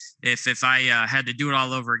If I had to do it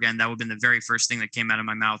all over again, that would have been the very first thing that came out of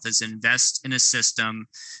my mouth is invest in a system,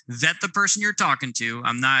 vet the person you're talking to.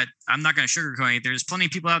 I'm not going to sugarcoat it. There's plenty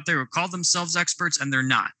of people out there who call themselves experts and they're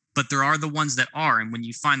not, but there are the ones that are. And when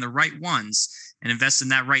you find the right ones and invest in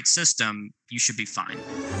that right system, you should be fine.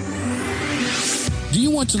 Do you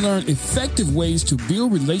want to learn effective ways to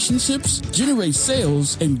build relationships, generate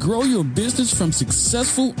sales, and grow your business from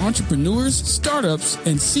successful entrepreneurs, startups,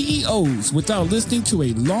 and CEOs without listening to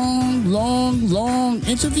a long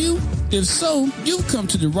interview? If so, you've come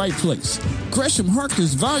to the right place. Gresham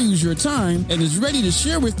Harkless values your time and is ready to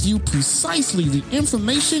share with you precisely the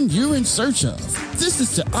information you're in search of. This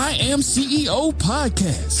is the I Am CEO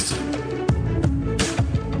podcast.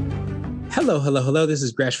 Hello. This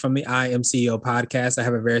is Gresh from the I Am CEO podcast. I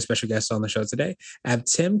have a very special guest on the show today. I have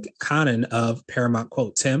Tim Connon of Paramount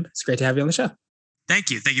Quote. Tim, it's great to have you on the show. Thank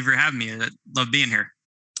you. Thank you for having me. I love being here.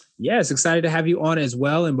 Yes, excited to have you on as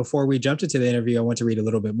well. And before we jump into the interview, I want to read a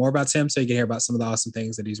little bit more about Tim so you can hear about some of the awesome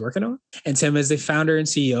things that he's working on. And Tim is the founder and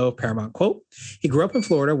CEO of Paramount Quote. He grew up in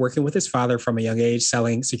Florida working with his father from a young age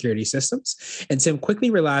selling security systems. And Tim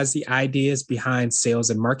quickly realized the ideas behind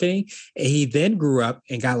sales and marketing. He then grew up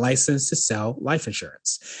and got licensed to sell life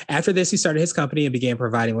insurance. After this, he started his company and began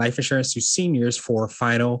providing life insurance to seniors for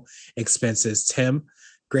final expenses. Tim,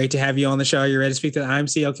 great to have you on the show. Are you ready to speak to the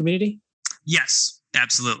IMCO community? Yes.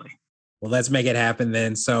 Absolutely. Well, let's make it happen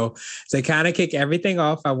then. So to kind of kick everything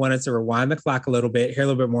off, I wanted to rewind the clock a little bit, hear a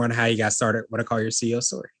little bit more on how you got started, what I call your CEO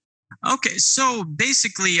story. Okay. So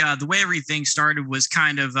basically, the way everything started was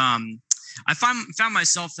kind of, I found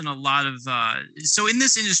myself in a lot of, so in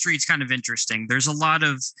this industry, it's kind of interesting. There's a lot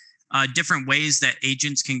of different ways that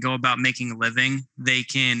agents can go about making a living. They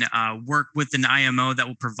can work with an IMO that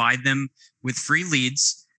will provide them with free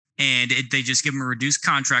leads. And they just give them a reduced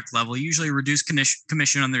contract level, usually a reduced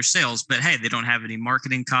commission on their sales. But hey, they don't have any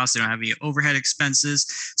marketing costs. They don't have any overhead expenses.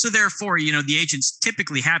 So therefore, the agent's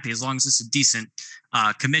typically happy as long as it's a decent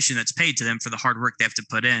commission that's paid to them for the hard work they have to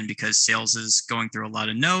put in, because sales is going through a lot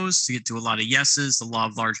of no's to get to a lot of yeses. The law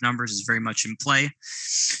of large numbers is very much in play.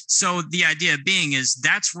 So the idea being is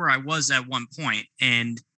that's where I was at one point.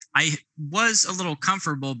 And I was a little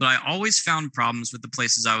comfortable, but I always found problems with the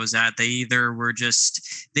places I was at. They either were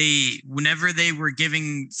whenever they were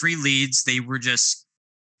giving free leads, they were just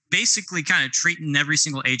basically kind of treating every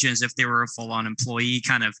single agent as if they were a full-on employee.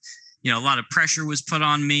 Kind of, a lot of pressure was put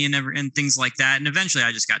on me and things like that. And eventually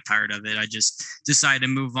I just got tired of it. I just decided to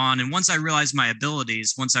move on. And once I realized my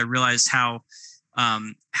abilities, once I realized how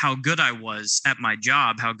good I was at my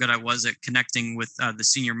job, how good I was at connecting with the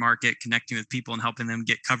senior market, connecting with people and helping them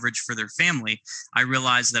get coverage for their family, I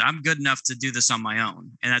realized that I'm good enough to do this on my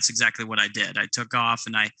own. And that's exactly what I did. I took off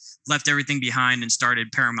and I left everything behind and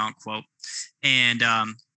started Paramount Quote. And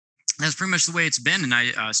that's pretty much the way it's been. And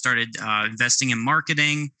I started investing in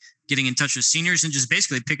marketing, getting in touch with seniors, and just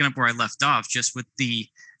basically picking up where I left off, just with the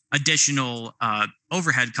additional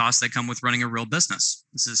overhead costs that come with running a real business.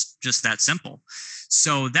 This is just that simple.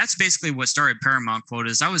 So that's basically what started Paramount Quote.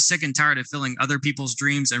 Is I was sick and tired of filling other people's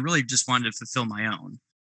dreams and really just wanted to fulfill my own.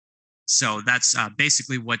 So that's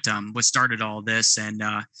basically what started all this. And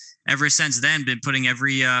ever since then, been putting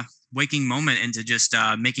every waking moment into just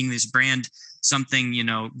making this brand something,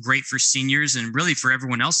 great for seniors and really for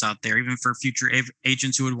everyone else out there, even for future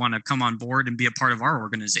agents who would want to come on board and be a part of our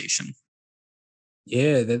organization.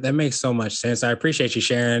 Yeah, that makes so much sense. I appreciate you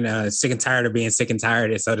sharing. Sick and tired of being sick and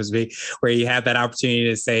tired, so to speak, where you have that opportunity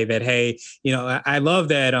to say that, hey, I love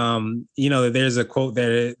that, there's a quote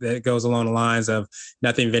that goes along the lines of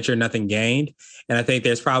nothing ventured, nothing gained. And I think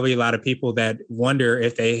there's probably a lot of people that wonder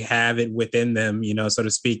if they have it within them, so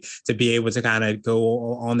to speak, to be able to kind of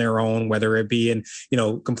go on their own, whether it be in,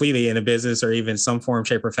 completely in a business or even some form,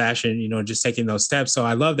 shape or fashion, just taking those steps. So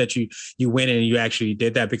I love that you went and you actually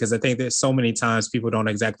did that, because I think that so many times people don't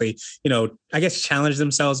exactly, I guess challenge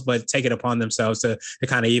themselves, but take it upon themselves to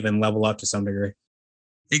kind of even level up to some degree.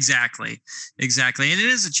 Exactly. And it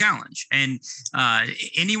is a challenge. And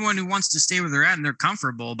anyone who wants to stay where they're at and they're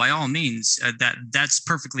comfortable, by all means, that's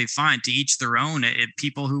perfectly fine. To each their own.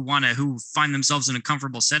 People who find themselves in a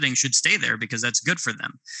comfortable setting should stay there because that's good for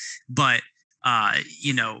them. But,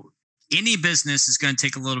 any business is going to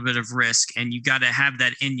take a little bit of risk, and you got to have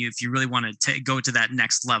that in you if you really want to go to that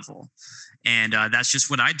next level. And that's just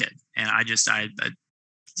what I did. And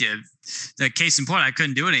the case in point, I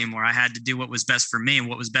couldn't do it anymore. I had to do what was best for me. And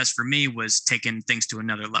what was best for me was taking things to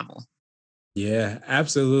another level. Yeah,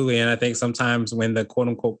 absolutely. And I think sometimes when the quote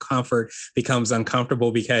unquote comfort becomes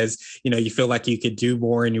uncomfortable because, you feel like you could do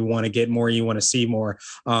more and you want to get more, you want to see more.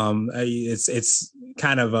 It's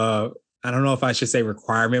kind of I don't know if I should say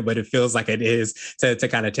requirement, but it feels like it is to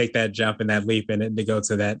kind of take that jump and that leap and to go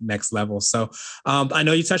to that next level. So I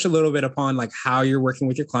know you touched a little bit upon like how you're working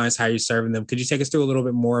with your clients, how you're serving them. Could you take us through a little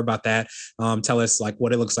bit more about that? Tell us like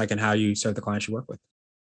what it looks like and how you serve the clients you work with.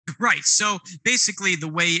 Right. So basically, the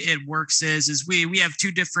way it works is we have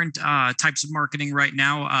two different types of marketing right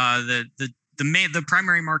now. The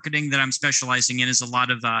primary marketing that I'm specializing in is a lot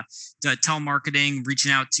of telemarketing,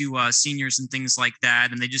 reaching out to seniors and things like that.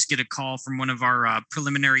 And they just get a call from one of our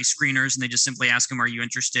preliminary screeners, and they just simply ask them, "Are you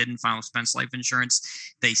interested in final expense life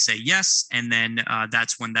insurance?" They say yes, and then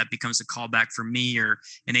that's when that becomes a callback for me or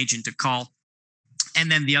an agent to call. And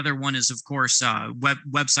then the other one is, of course,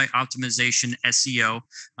 website optimization, SEO,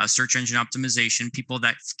 search engine optimization, people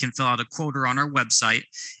that can fill out a quote on our website,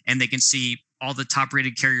 and they can see all the top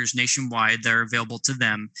rated carriers nationwide that are available to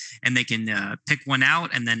them. And they can pick one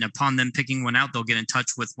out. And then upon them picking one out, they'll get in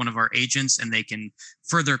touch with one of our agents, and they can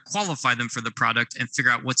further qualify them for the product and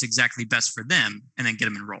figure out what's exactly best for them and then get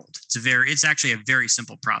them enrolled. It's actually a very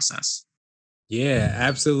simple process. Yeah,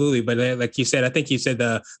 absolutely. But like you said, I think you said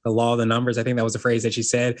the law of the numbers. I think that was the phrase that you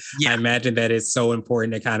said. Yeah. I imagine that it's so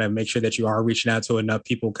important to kind of make sure that you are reaching out to enough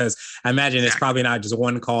people, because I imagine It's probably not just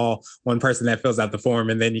one call, one person that fills out the form,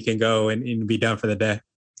 and then you can go and be done for the day.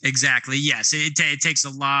 Exactly. Yes, it takes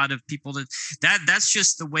a lot of people to that's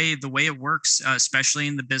just the way it works, especially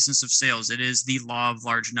in the business of sales. It is the law of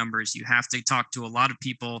large numbers. You have to talk to a lot of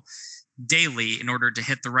people daily in order to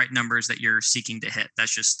hit the right numbers that you're seeking to hit.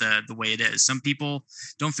 That's just the way it is. Some people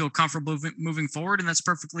don't feel comfortable moving forward, and that's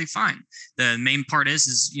perfectly fine. The main part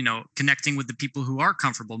is connecting with the people who are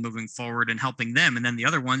comfortable moving forward and helping them. And then the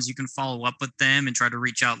other ones, you can follow up with them and try to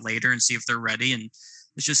reach out later and see if they're ready. And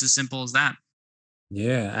it's just as simple as that.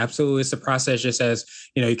 Yeah, absolutely. It's a process, just as,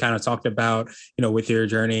 you kind of talked about, with your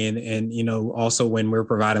journey and, also when we're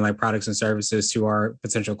providing like products and services to our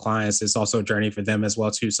potential clients, it's also a journey for them as well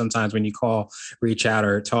too. Sometimes when you call, reach out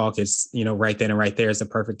or talk, it's, right then and right there is the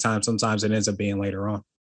perfect time. Sometimes it ends up being later on.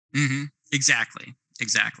 Mm-hmm. Exactly.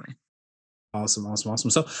 Awesome.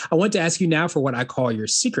 So I want to ask you now for what I call your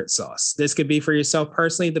secret sauce. This could be for yourself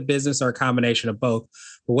personally, the business, or a combination of both.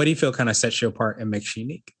 But what do you feel kind of sets you apart and makes you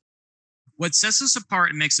unique? What sets us apart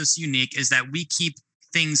and makes us unique is that we keep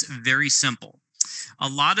things very simple. A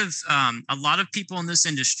lot of people in this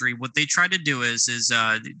industry, what they try to do is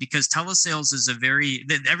because telesales is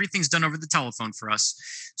everything's done over the telephone for us.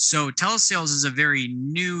 So telesales is a very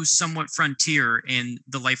new, somewhat frontier in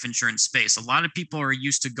the life insurance space. A lot of people are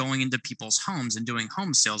used to going into people's homes and doing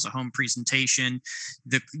home sales, a home presentation.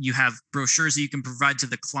 You have brochures that you can provide to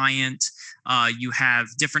the client. You have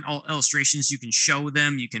different illustrations you can show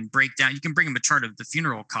them. You can bring them a chart of the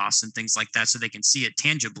funeral costs and things like that so they can see it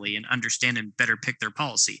tangibly and understand and better pick their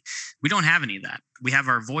policy. We don't have any of that. We have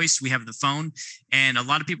our voice, we have the phone, and a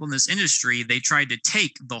lot of people in this industry, they tried to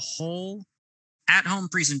take the whole at-home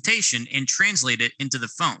presentation and translate it into the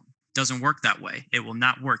phone. Doesn't work that way. It will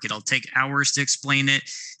not work. It'll take hours to explain it.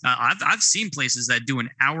 I've seen places that do an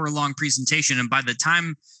hour-long presentation, and by the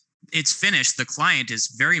time it's finished, the client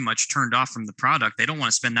is very much turned off from the product. They don't want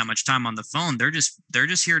to spend that much time on the phone. They're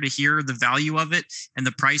just here to hear the value of it and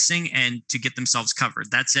the pricing and to get themselves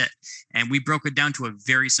covered. That's it. And we broke it down to a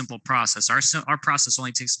very simple process. Our process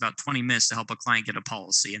only takes about 20 minutes to help a client get a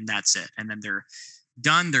policy, and that's it. And then they're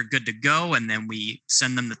done, they're good to go. And then we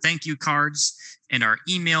send them the thank you cards and our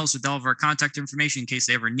emails with all of our contact information in case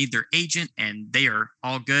they ever need their agent, and they are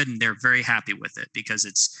all good and they're very happy with it because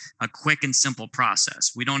it's a quick and simple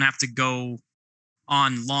process. We don't have to go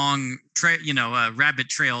on long rabbit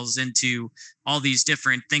trails into all these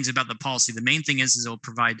different things about the policy. The main thing is it'll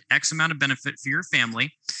provide X amount of benefit for your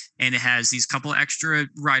family, and it has these couple extra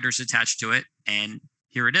riders attached to it, and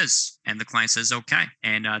here it is. And the client says, okay.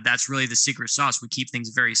 And that's really the secret sauce. We keep things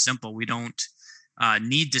very simple. We don't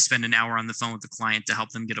need to spend an hour on the phone with the client to help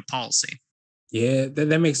them get a policy. Yeah,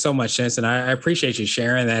 that makes so much sense. And I appreciate you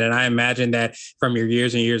sharing that. And I imagine that from your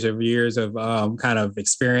years and years of kind of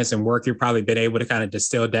experience and work, you've probably been able to kind of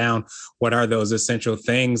distill down what are those essential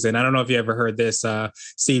things. And I don't know if you ever heard this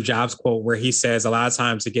Steve Jobs quote where he says a lot of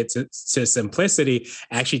times to get to simplicity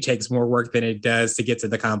actually takes more work than it does to get to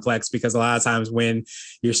the complex, because a lot of times when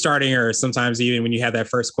you're starting, or sometimes even when you have that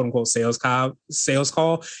first quote unquote sales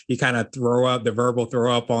call, you kind of throw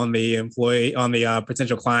up on the employee, on the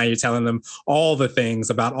potential client. You're telling them all the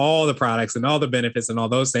things about all the products and all the benefits and all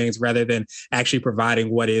those things, rather than actually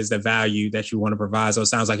providing what is the value that you want to provide. So it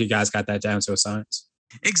sounds like you guys got that down to a science.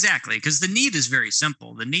 Exactly, because the need is very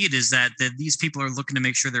simple. The need is that these people are looking to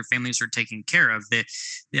make sure their families are taken care of. The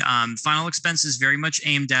final expense is very much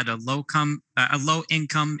aimed at a low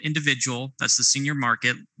income individual. That's the senior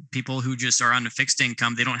market. People who just are on a fixed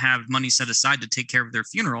income. They don't have money set aside to take care of their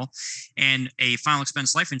funeral, and a final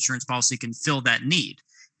expense life insurance policy can fill that need.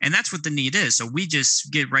 And that's what the need is. So we just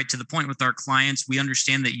get right to the point with our clients. We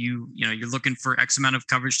understand that you're looking for X amount of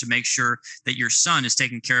coverage to make sure that your son is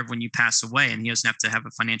taken care of when you pass away and he doesn't have to have a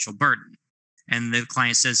financial burden. And the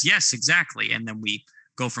client says, yes, exactly. And then we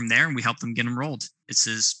go from there and we help them get enrolled. It's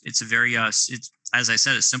a very, it's, as I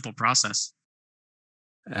said, a simple process.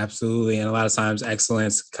 Absolutely. And a lot of times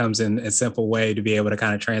excellence comes in a simple way to be able to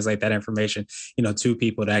kind of translate that information, to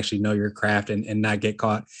people to actually know your craft and not get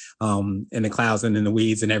caught in the clouds and in the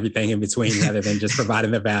weeds and everything in between rather than just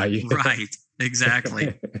providing the value. Right.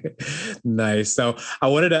 Exactly. Nice. So I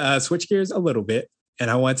wanted to switch gears a little bit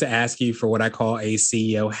and I want to ask you for what I call a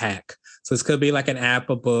CEO hack. So this could be like an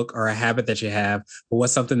app, a book, or a habit that you have, but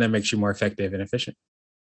what's something that makes you more effective and efficient?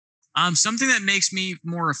 Something that makes me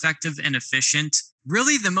more effective and efficient.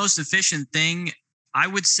 Really, the most efficient thing I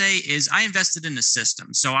would say is I invested in a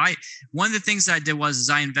system. So one of the things that I did was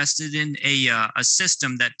I invested in a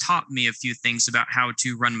system that taught me a few things about how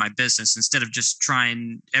to run my business instead of just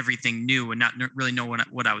trying everything new and not really know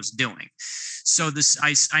what I was doing. So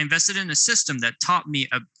I invested in a system that taught me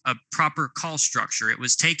a proper call structure. It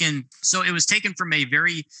was taken from a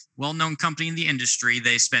very well-known company in the industry.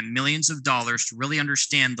 They spent millions of dollars to really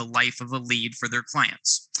understand the life of a lead for their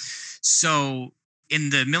clients. So in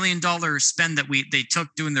the $1 million spend that they took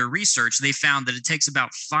doing their research, they found that it takes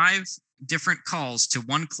about 5 different calls to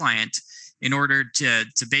one client in order to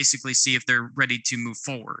basically see if they're ready to move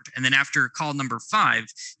forward. And then after call number 5,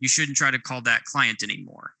 you shouldn't try to call that client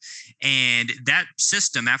anymore. And that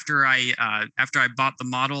system, after I bought the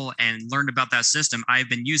model and learned about that system, I've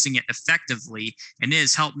been using it effectively, and it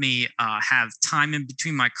has helped me have time in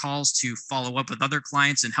between my calls to follow up with other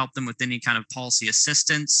clients and help them with any kind of policy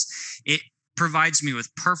assistance. It provides me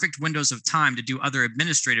with perfect windows of time to do other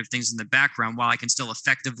administrative things in the background while I can still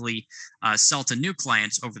effectively sell to new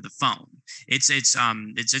clients over the phone.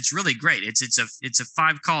 It's really great. It's a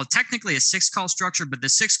 5 call, technically a 6 call structure, but the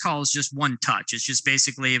 6 call is just one touch. It's just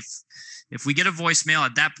basically if we get a voicemail,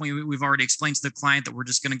 at that point, we've already explained to the client that we're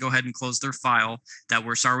just going to go ahead and close their file, that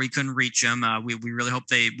we're sorry we couldn't reach them. We really hope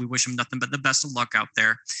we wish them nothing but the best of luck out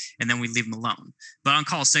there. And then we leave them alone. But on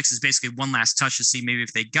call 6 is basically one last touch to see maybe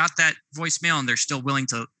if they got that voicemail and they're still willing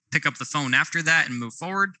to pick up the phone after that and move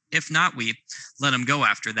forward. If not, we let them go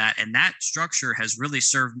after that. And that structure has really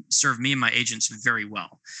served me and my agents very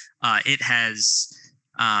well. It has,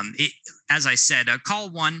 as I said, call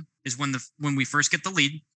 1 is when we first get the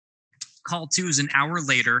lead. Call 2 is an hour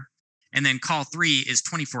later, and then call 3 is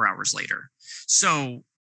 24 hours later. So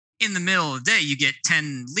in the middle of the day, you get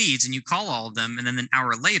 10 leads and you call all of them. And then an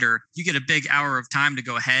hour later, you get a big hour of time to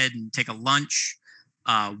go ahead and take a lunch,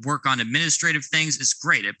 work on administrative things. It's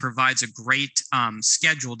great. It provides a great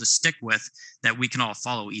schedule to stick with that we can all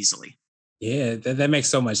follow easily. Yeah, that makes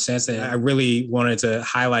so much sense. And I really wanted to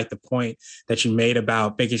highlight the point that you made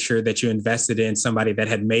about making sure that you invested in somebody that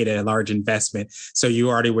had made a large investment. So you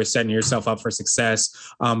already were setting yourself up for success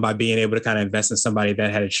by being able to kind of invest in somebody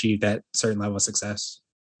that had achieved that certain level of success.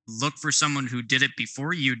 Look for someone who did it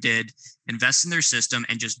before you did, invest in their system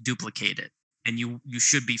and just duplicate it. And you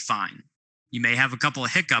should be fine. You may have a couple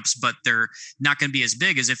of hiccups, but they're not going to be as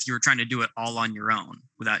big as if you were trying to do it all on your own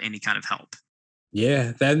without any kind of help.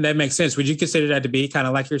 Yeah, that makes sense. Would you consider that to be kind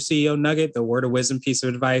of like your CEO nugget, the word of wisdom piece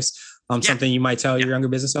of advice, something you might tell your younger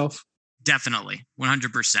business self? Definitely,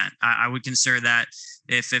 100%. I would consider that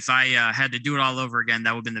if I had to do it all over again,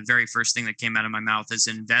 that would have been the very first thing that came out of my mouth is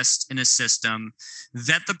invest in a system,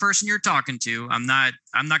 vet the person you're talking to. I'm not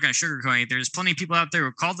going to sugarcoat it. There's plenty of people out there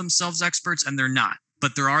who call themselves experts and they're not,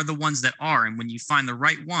 but there are the ones that are. And when you find the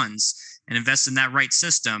right ones and invest in that right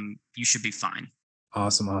system, you should be fine.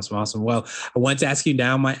 Awesome. Well, I want to ask you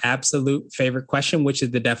now my absolute favorite question, which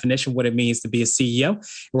is the definition of what it means to be a CEO.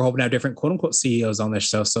 We're hoping to have different quote unquote CEOs on this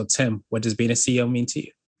show. So Tim, what does being a CEO mean to you?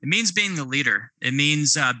 It means being the leader. It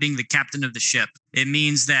means being the captain of the ship. It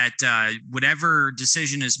means that whatever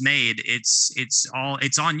decision is made, it's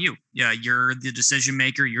on you. Yeah, you're the decision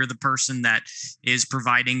maker. You're the person that is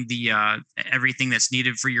providing the everything that's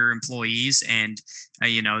needed for your employees, and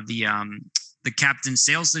the captain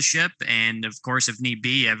sails the ship, and of course, if need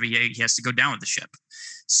be, he has to go down with the ship.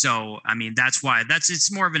 So, I mean, that's why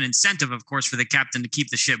it's more of an incentive, of course, for the captain to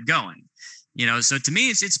keep the ship going. So to me,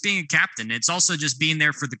 it's being a captain. It's also just being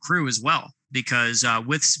there for the crew as well, because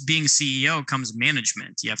with being CEO comes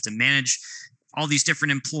management. You have to manage all these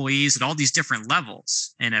different employees at all these different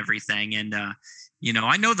levels and everything. And,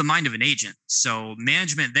 I know the mind of an agent. So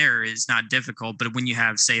management there is not difficult. But when you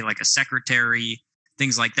have, say, like a secretary,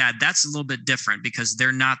 things like that, that's a little bit different because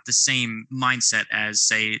they're not the same mindset as,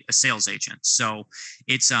 say, a sales agent. So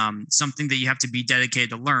it's something that you have to be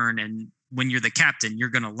dedicated to learn. And when you're the captain, you're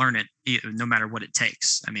going to learn it no matter what it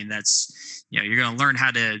takes. I mean, that's, you're going to learn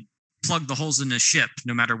how to plug the holes in the ship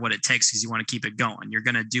no matter what it takes because you want to keep it going. You're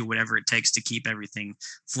going to do whatever it takes to keep everything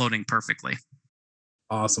floating perfectly.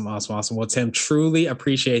 Awesome. Well, Tim, truly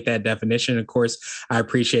appreciate that definition. Of course, I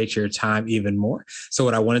appreciate your time even more. So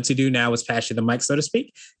what I wanted to do now was pass you the mic, so to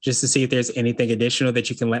speak, just to see if there's anything additional that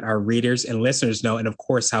you can let our readers and listeners know. And of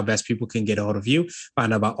course, how best people can get a hold of you,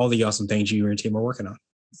 find out about all the awesome things you and your team are working on.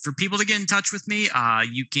 For people to get in touch with me,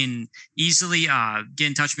 you can easily get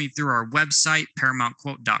in touch with me through our website,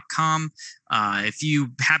 ParamountQuote.com. If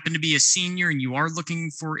you happen to be a senior and you are looking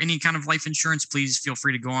for any kind of life insurance, please feel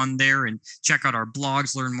free to go on there and check out our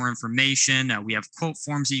blogs, learn more information. We have quote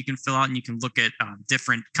forms that you can fill out, and you can look at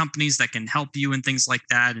different companies that can help you and things like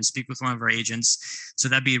that, and speak with one of our agents. So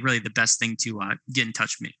that'd be really the best thing to get in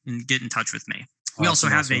touch with me. We also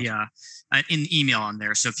have an email on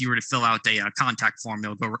there. So if you were to fill out a contact form,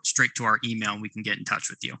 it'll go straight to our email and we can get in touch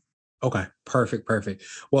with you. Okay, perfect.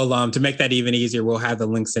 Well, to make that even easier, we'll have the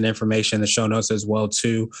links and information in the show notes as well,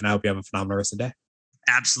 too. And I hope you have a phenomenal rest of the day.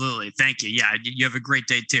 Absolutely. Thank you. Yeah, you have a great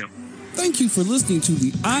day, too. Thank you for listening to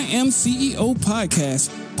the I Am CEO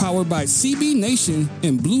podcast, powered by CB Nation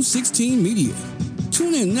and Blue 16 Media.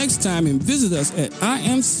 Tune in next time and visit us at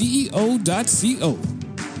imceo.co.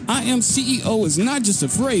 I Am CEO is not just a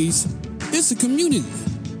phrase, it's a community.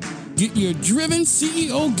 Get your driven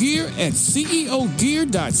CEO gear at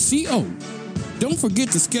ceogear.co. Don't forget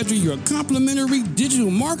to schedule your complimentary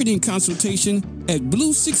digital marketing consultation at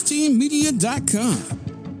blue16media.com.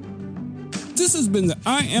 This has been the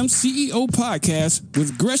I Am CEO podcast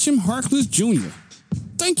with Gresham Harkless Jr.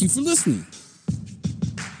 Thank you for listening.